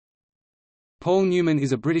Paul Newman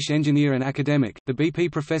is a British engineer and academic, the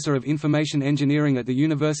BP Professor of Information Engineering at the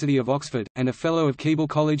University of Oxford, and a Fellow of Keble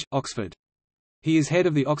College, Oxford. He is head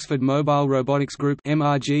of the Oxford Mobile Robotics Group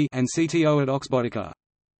 (MRG) and CTO at Oxbotica.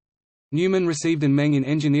 Newman received an M.Eng in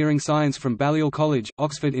Engineering Science from Balliol College,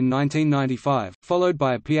 Oxford in 1995, followed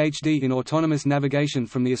by a PhD in Autonomous Navigation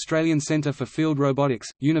from the Australian Centre for Field Robotics,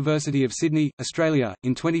 University of Sydney, Australia.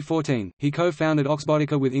 In 2014, he co-founded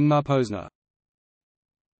Oxbotica with Ingmar Posner.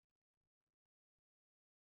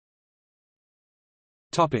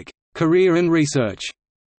 Career and research.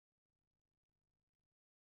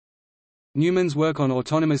 Newman's work on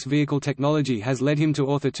autonomous vehicle technology has led him to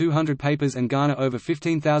author 200 papers and garner over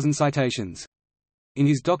 15,000 citations. In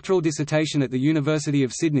his doctoral dissertation at the University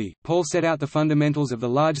of Sydney, Paul set out the fundamentals of the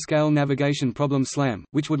large-scale navigation problem SLAM,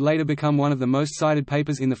 which would later become one of the most cited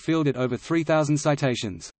papers in the field at over 3,000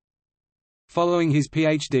 citations. Following his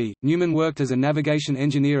PhD, Newman worked as a navigation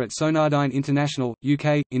engineer at Sonardyne International,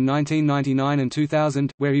 UK, in 1999 and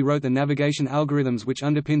 2000, where he wrote the navigation algorithms which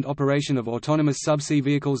underpinned operation of autonomous subsea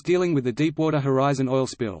vehicles dealing with the Deepwater Horizon oil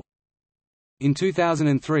spill. In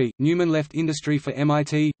 2003, Newman left industry for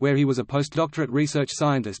MIT, where he was a postdoctorate research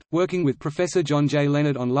scientist, working with Professor John J.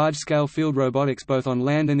 Leonard on large-scale field robotics both on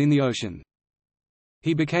land and in the ocean.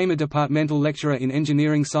 He became a departmental lecturer in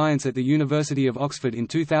engineering science at the University of Oxford in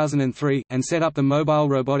 2003, and set up the Mobile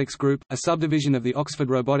Robotics Group, a subdivision of the Oxford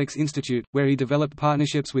Robotics Institute, where he developed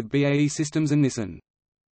partnerships with BAE Systems and Nissan.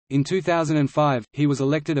 In 2005, he was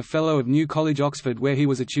elected a Fellow of New College Oxford, where he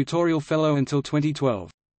was a tutorial fellow until 2012.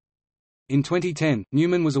 In 2010,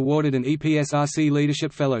 Newman was awarded an EPSRC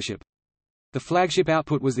Leadership Fellowship. The flagship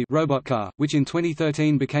output was the robot car, which in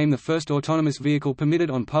 2013 became the first autonomous vehicle permitted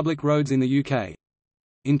on public roads in the UK.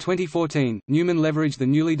 In 2014, Newman leveraged the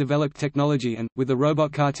newly developed technology and, with the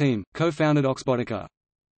robot car team, co-founded Oxbotica.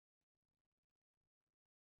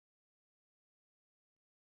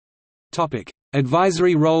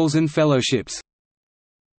 Advisory roles and fellowships.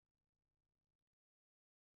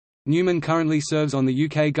 Newman currently serves on the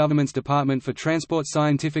UK Government's Department for Transport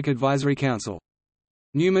Scientific Advisory Council.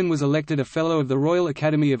 Newman was elected a Fellow of the Royal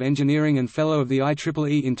Academy of Engineering and Fellow of the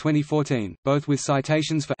IEEE in 2014, both with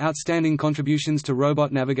citations for outstanding contributions to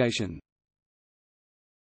robot navigation.